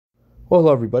Well,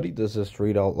 hello everybody, this is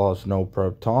Street Outlaws No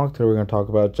Prep Talk. Today we're going to talk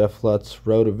about Jeff Lutz's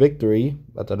road to victory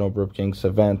at the No Prep Kings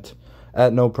event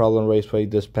at No Problem Raceway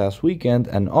this past weekend.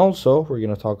 And also, we're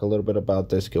going to talk a little bit about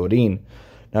this Godin.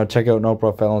 Now, check out No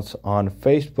Prep Felons on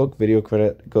Facebook. Video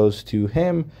credit goes to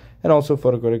him, and also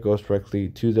photo credit goes directly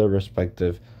to the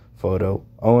respective photo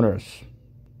owners.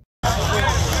 All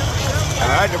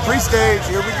right, the pre-stage,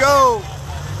 here we go.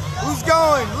 Who's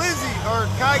going? Lizzie or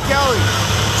Kai Kelly?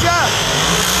 Jeff.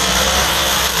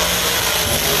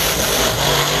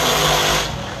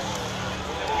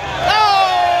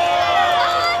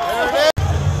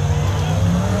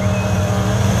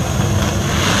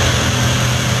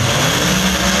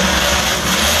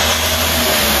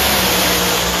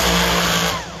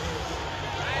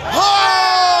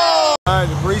 All right,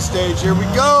 the pre-stage, here we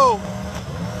go.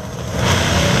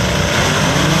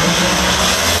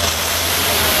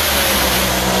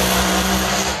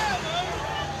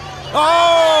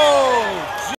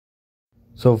 Oh!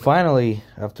 So finally,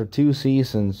 after 2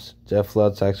 seasons, Jeff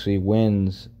Lutz actually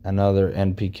wins another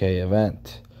NPK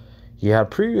event. He had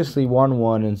previously won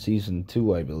one in season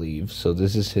 2, I believe, so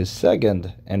this is his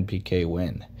second NPK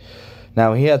win.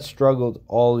 Now, he had struggled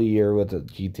all year with the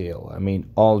GTL. I mean,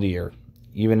 all year.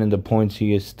 Even in the points,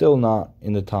 he is still not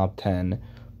in the top 10,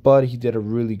 but he did a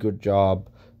really good job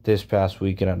this past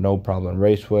weekend at No Problem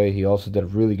Raceway. He also did a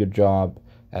really good job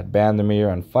at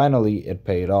Bandamere, and finally it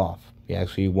paid off. He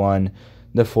actually won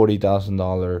the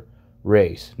 $40,000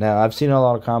 race. Now, I've seen a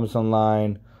lot of comments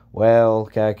online. Well,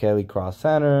 Cat Kelly cross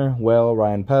center. Well,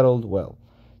 Ryan pedaled. Well,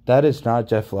 that is not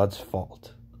Jeff Lutz's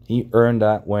fault. He earned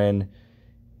that win.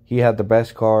 He had the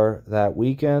best car that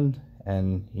weekend,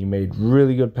 and he made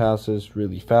really good passes,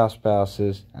 really fast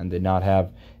passes, and did not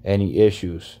have any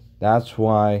issues. That's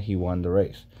why he won the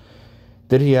race.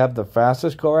 Did he have the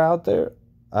fastest car out there?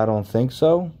 I don't think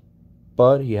so,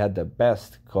 but he had the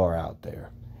best car out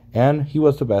there, and he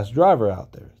was the best driver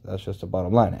out there. That's just the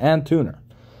bottom line, and tuner.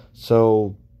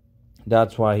 So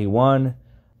that's why he won,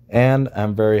 and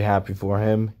I'm very happy for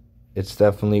him. It's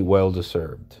definitely well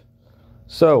deserved.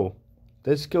 So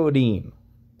this Godin.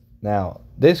 Now,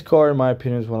 this car, in my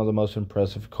opinion, is one of the most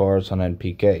impressive cars on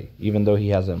NPK, even though he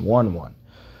hasn't won one.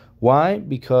 Why?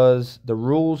 Because the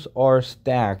rules are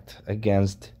stacked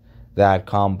against that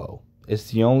combo.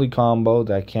 It's the only combo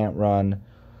that can't run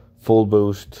full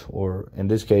boost, or in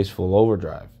this case, full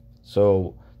overdrive.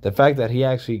 So the fact that he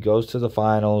actually goes to the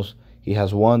finals, he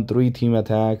has won 3 team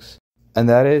attacks, and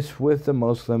that is with the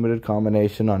most limited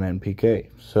combination on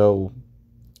NPK. So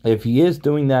if he is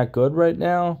doing that good right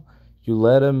now, you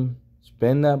let him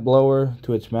spin that blower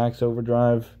to its max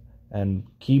overdrive and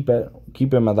keep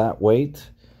him at that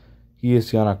weight, he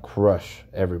is gonna crush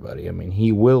everybody. I mean,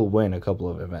 he will win a couple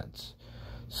of events.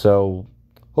 So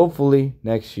hopefully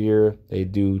next year they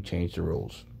do change the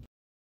rules.